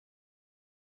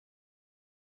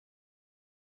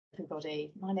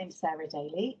Everybody, my name's Sarah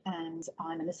Daly and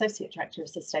I'm an Associate Director of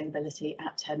Sustainability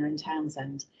at Turner &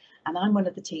 Townsend, and I'm one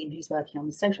of the team who's working on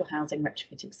the Social Housing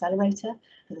Retrofit Accelerator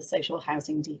for the Social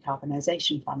Housing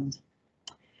Decarbonisation Fund.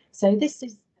 So this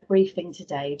is a briefing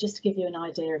today just to give you an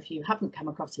idea, if you haven't come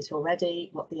across it already,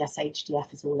 what the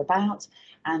SHDF is all about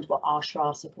and what our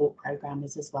SHRA support programme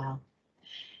is as well.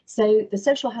 So the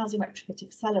Social Housing Retrofit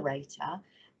Accelerator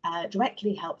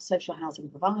directly helps social housing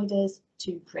providers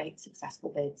to create successful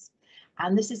bids.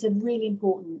 And this is a really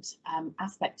important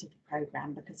aspect of the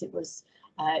programme because it was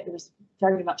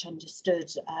very much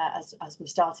understood as we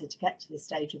started to get to this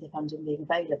stage of the funding being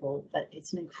available, that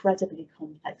it's an incredibly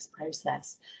complex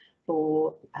process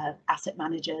for asset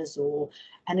managers or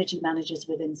energy managers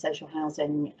within social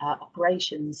housing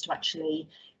operations to actually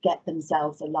get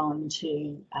themselves aligned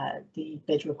to the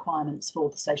bid requirements for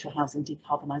the Social Housing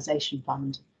Decarbonisation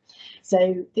Fund.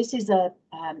 So this is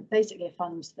basically a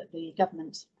fund that the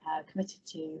government committed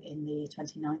to in the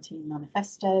 2019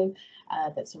 manifesto.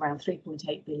 That's around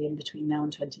 3.8 billion between now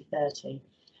and 2030.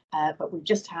 But we've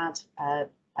just had a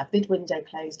bid window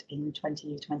closed in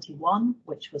 2021,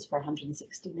 which was for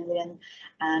 160 million,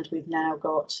 and we've now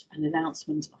got an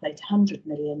announcement of 800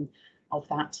 million of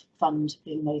that fund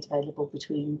being made available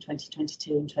between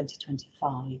 2022 and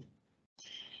 2025.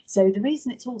 So the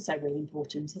reason it's also really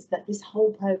important is that this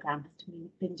whole programme has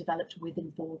been developed with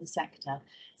and for the sector.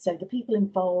 So the people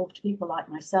involved, people like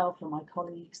myself and my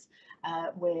colleagues,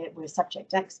 we're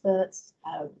subject experts.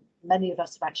 Many of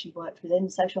us have actually worked within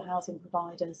social housing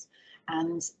providers,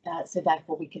 and so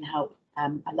therefore we can help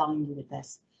align you with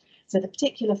this. So the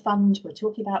particular fund we're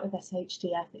talking about with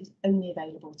SHDF is only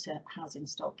available to housing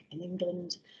stock in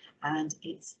England, and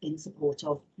it's in support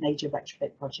of major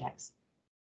retrofit projects.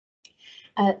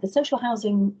 The social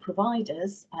housing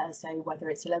providers, so whether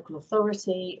it's a local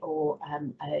authority or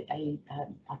a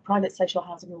private social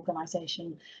housing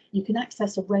organisation, you can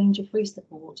access a range of free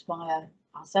support via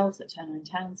ourselves at Turner &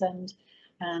 Townsend,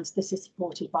 and this is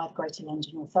supported by the Greater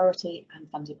London Authority and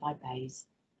funded by BAYS.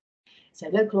 So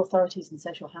local authorities and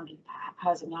social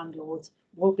housing landlords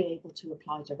will be able to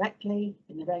apply directly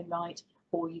in their own right,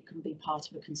 or you can be part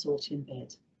of a consortium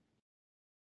bid.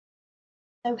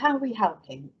 So how are we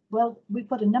helping? Well, we've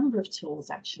got a number of tools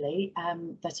actually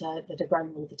that are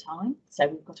growing all the time. So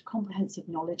we've got a comprehensive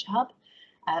knowledge hub,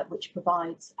 which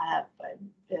provides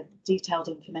detailed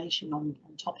information on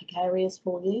topic areas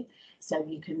for you. So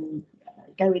you can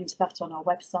go into that on our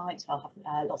website. I'll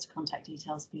have lots of contact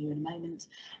details for you in a moment,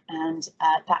 and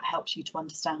that helps you to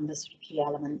understand the sort of key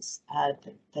elements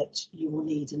that you will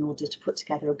need in order to put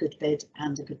together a good bid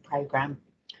and a good programme.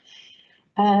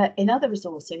 In other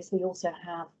resources, we also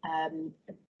have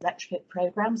retrofit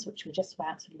programmes, which we're just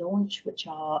about to launch, which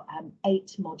are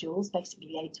 8 modules,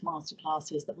 basically 8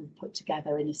 masterclasses that we've put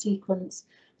together in a sequence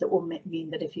that will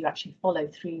mean that if you actually follow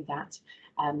through that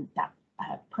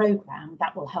programme,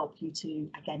 that will help you to,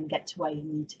 again, get to where you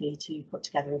need to be to put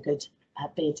together a good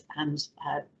bid and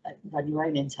run your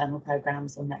own internal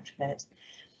programmes on retrofit.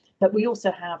 But we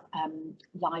also have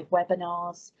live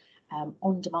webinars,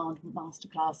 on-demand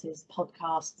masterclasses,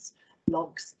 podcasts,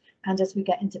 blogs, and as we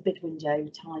get into bid window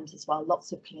times as well,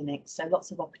 lots of clinics, so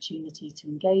lots of opportunity to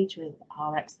engage with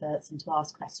our experts and to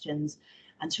ask questions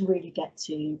and to really get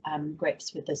to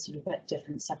grips with the sort of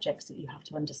different subjects that you have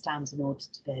to understand in order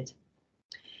to bid.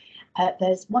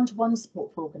 There's one-to-one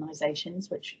support for organisations,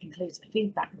 which includes a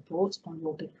feedback report on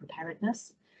your bid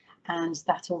preparedness, and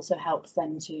that also helps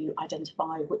them to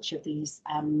identify which of these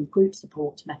group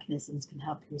support mechanisms can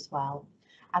help you as well.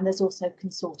 And there's also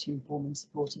consortium forming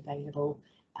support available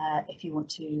if you want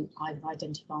to either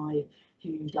identify who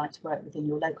you'd like to work with in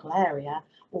your local area,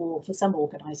 or for some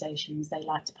organisations they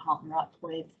like to partner up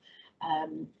with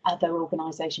other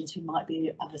organisations who might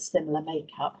be of a similar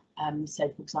makeup. So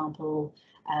for example,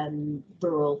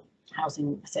 rural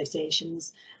housing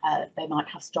associations, they might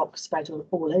have stock spread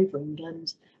all over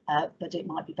England, but it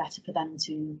might be better for them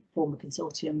to form a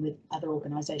consortium with other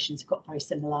organisations who've got very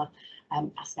similar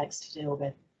aspects to deal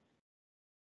with.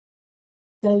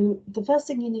 So the first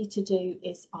thing you need to do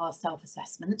is our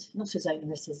self-assessment, not as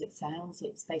onerous as it sounds.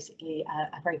 It's basically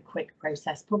a very quick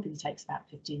process, probably takes about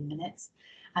 15 minutes.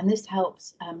 And this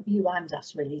helps you and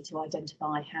us really to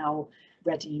identify how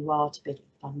ready you are to bid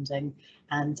for funding,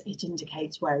 and it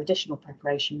indicates where additional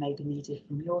preparation may be needed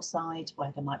from your side,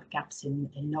 where there might be gaps in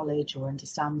knowledge or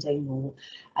understanding, or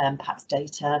perhaps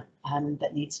data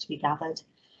that needs to be gathered.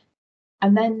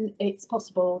 And then it's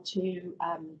possible to,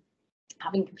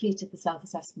 having completed the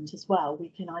self-assessment as well, we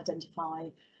can identify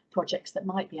projects that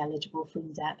might be eligible for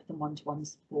in-depth and one-to-one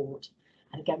support.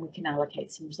 And again, we can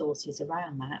allocate some resources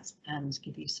around that and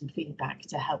give you some feedback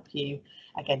to help you,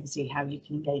 again, see how you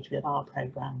can engage with our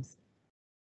programmes.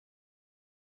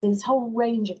 There's a whole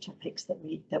range of topics that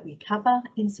we cover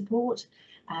in support.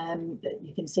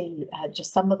 You can see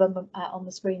just some of them on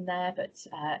the screen there, but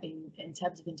in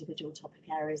terms of individual topic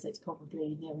areas, it's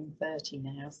probably nearing 30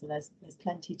 now, so there's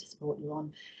plenty to support you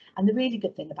on. And the really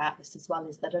good thing about this as well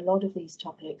is that a lot of these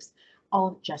topics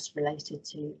aren't just related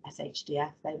to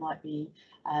SHDF. They might be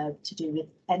to do with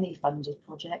any funded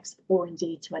projects, or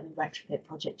indeed to any retrofit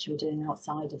projects you're doing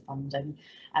outside of funding.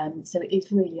 So it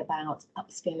is really about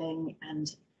upskilling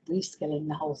and reskilling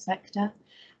the whole sector.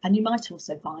 And you might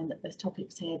also find that there's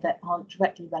topics here that aren't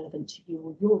directly relevant to you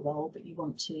or your role, but you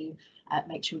want to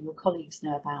make sure your colleagues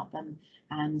know about them.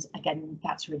 And again,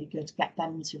 that's really good to get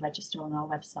them to register on our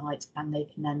website, and they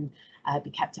can then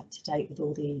be kept up to date with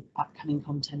all the upcoming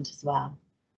content as well.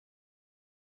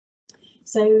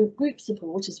 So group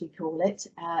support, as we call it,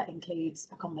 includes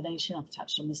a combination, I've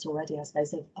touched on this already, I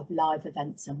suppose, of live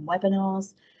events and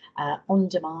webinars, on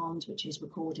demand, which is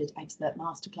recorded expert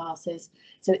masterclasses.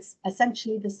 So it's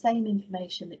essentially the same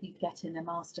information that you get in a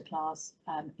masterclass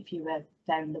if you were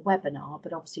there in the webinar,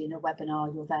 but obviously in a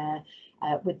webinar you're there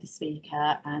with the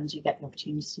speaker and you get the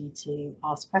opportunity to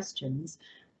ask questions.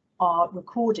 Our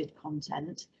recorded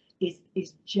content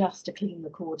is just a clean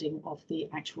recording of the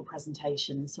actual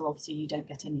presentation, so obviously you don't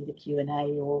get any of the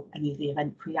Q&A or any of the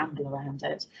event preamble around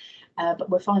it, but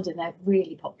we're finding they're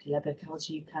really popular because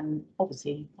you can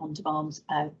obviously on demand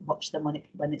watch them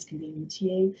when it's convenient to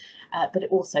you, but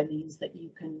it also means that you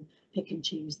can pick and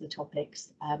choose the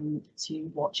topics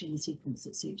to watch in the sequence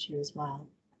that suits you as well.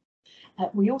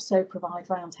 We also provide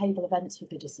roundtable events for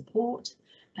bidder support,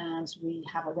 and we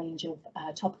have a range of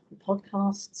topical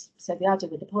podcasts. So the idea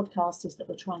with the podcast is that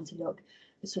we're trying to look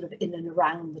sort of in and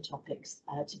around the topics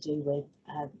to do with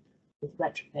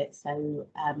retrofit. So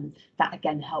that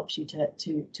again helps you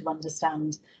to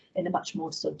understand in a much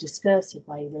more sort of discursive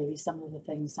way, really, some of the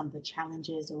things, some of the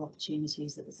challenges or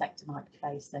opportunities that the sector might be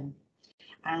facing.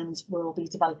 And we'll be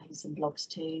developing some blogs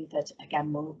too that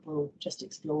again will just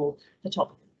explore the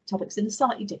topics in a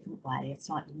slightly different way, a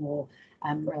slightly more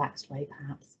relaxed way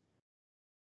perhaps.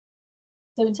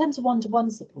 So in terms of one-to-one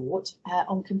support,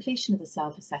 on completion of the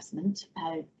self-assessment,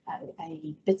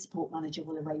 a bid support manager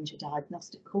will arrange a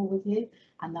diagnostic call with you,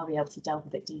 and they'll be able to delve a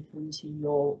bit deeper into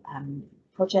your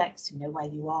projects, where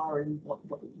you are and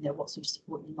what sort of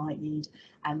support you might need,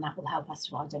 and that will help us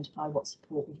to identify what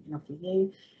support we can offer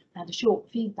you. And a short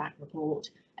feedback report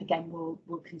again will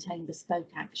contain bespoke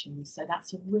actions, so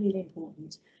that's a really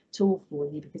important tool for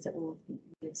you, because it will,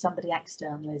 somebody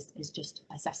external is just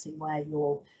assessing where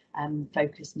your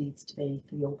focus needs to be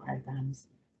for your programmes.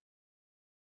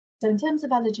 So in terms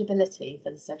of eligibility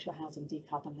for the Social Housing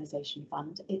Decarbonisation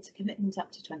Fund, it's a commitment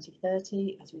up to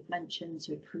 2030, as we've mentioned,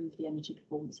 to improve the energy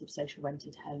performance of social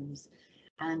rented homes.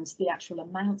 And the actual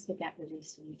amounts that get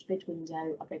released in each bid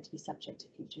window are going to be subject to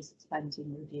future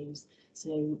spending reviews.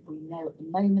 So we know at the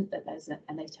moment that there's an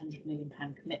 £800 million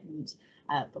commitment,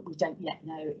 but we don't yet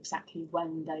know exactly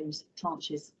when those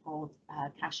tranches of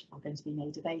cash are going to be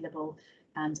made available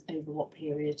and over what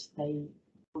period they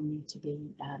will need to be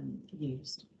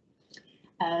used.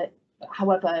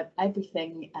 However,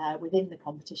 everything within the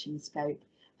competition scope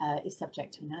is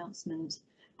subject to announcement.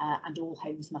 And all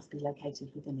homes must be located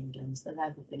within England, so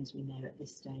they're the things we know at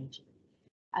this stage.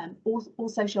 All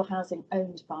social housing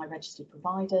owned by registered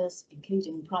providers,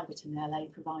 including private and LA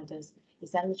providers,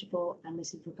 is eligible, and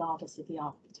this is regardless of the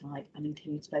archetype and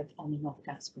includes both on and off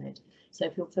gas grid. So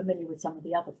if you're familiar with some of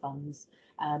the other funds,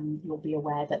 you'll be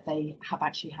aware that they have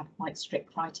actually had quite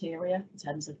strict criteria in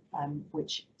terms of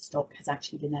which stock has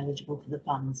actually been eligible for the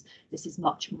funds. This is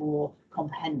much more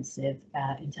comprehensive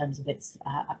in terms of its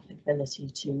applicability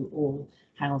to all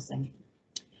housing.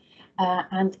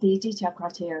 And the detailed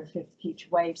criteria for future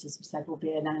waves, as we said, will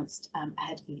be announced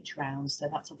ahead of each round. So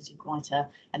that's obviously quite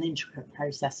an intricate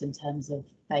process in terms of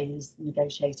phase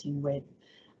negotiating with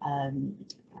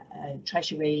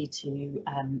Treasury to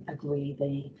agree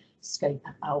the scope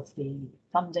of the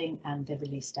funding and the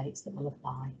release dates that will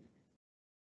apply.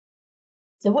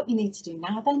 So what you need to do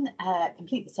now then,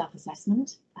 complete the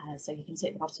self-assessment. So you can see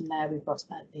at the bottom there, we've got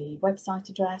the website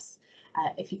address.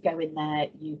 If you go in there,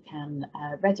 you can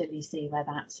readily see where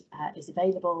that is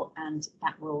available, and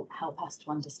that will help us to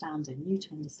understand and you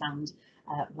to understand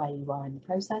where you are in the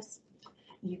process.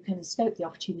 You can scope the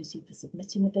opportunity for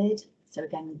submitting a bid. So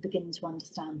again, begin to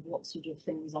understand what sort of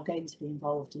things are going to be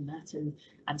involved in that,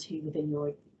 and who within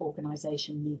your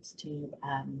organisation needs to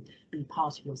be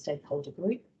part of your stakeholder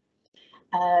group.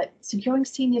 Securing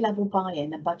senior level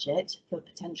buy-in and budget for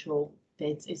potential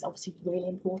bids is obviously really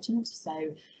important. So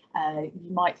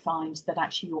you might find that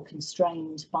actually you're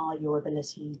constrained by your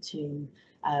ability to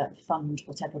fund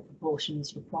whatever proportion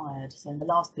is required. So in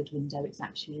the last bid window, it's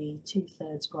actually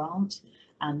 2/3 grant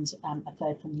and a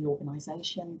third from the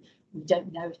organisation. We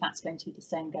don't know if that's going to be the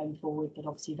same going forward, but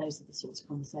obviously those are the sorts of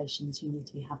conversations you need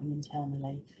to be having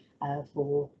internally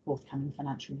for forthcoming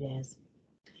financial years.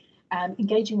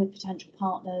 Engaging with potential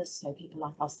partners, so people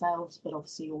like ourselves, but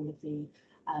obviously all of the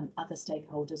other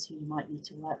stakeholders who you might need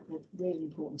to work with, really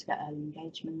important to get early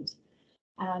engagement,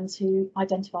 and to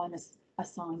identify and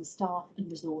assign staff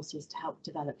and resources to help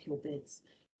develop your bids.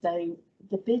 So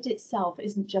the bid itself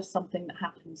isn't just something that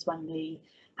happens when the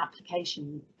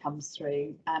application comes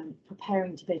through.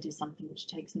 Preparing to bid is something which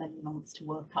takes many months to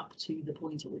work up to the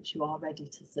point at which you are ready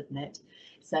to submit.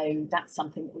 So that's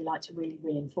something that we like to really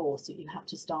reinforce, that you have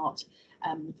to start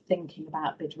thinking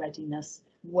about bid readiness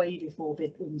way before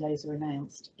bid windows are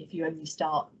announced. If you only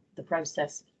start the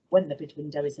process when the bid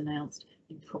window is announced,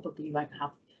 you probably won't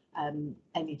have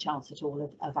any chance at all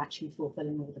of actually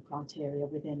fulfilling all the criteria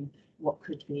within what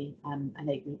could be an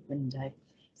 8-week window.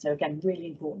 So again, really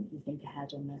important you think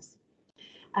ahead on this.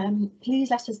 Please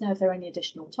let us know if there are any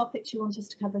additional topics you want us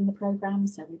to cover in the programme.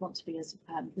 So we want to be as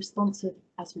responsive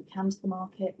as we can to the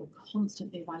market. We're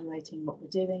constantly evaluating what we're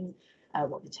doing,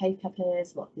 what the take-up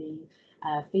is, what the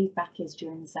feedback is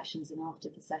during the sessions and after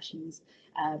the sessions,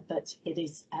 but it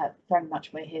is very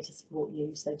much we're here to support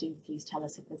you, so do please tell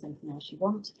us if there's anything else you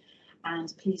want,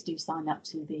 and please do sign up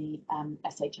to the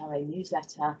SHRA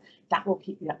newsletter. That will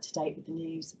keep you up to date with the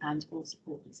news and all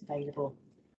support that's available.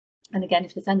 And again,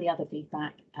 if there's any other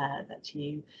feedback that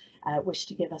you wish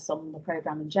to give us on the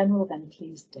programme in general, then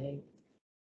please do.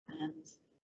 And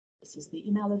this is the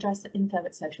email address at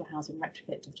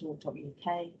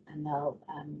info@socialhousingretrofit.org.uk, and they'll,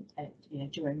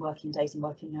 during working days and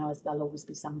working hours, there'll always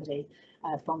be somebody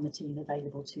from the team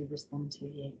available to respond to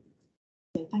you.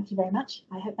 So thank you very much.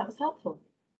 I hope that was helpful.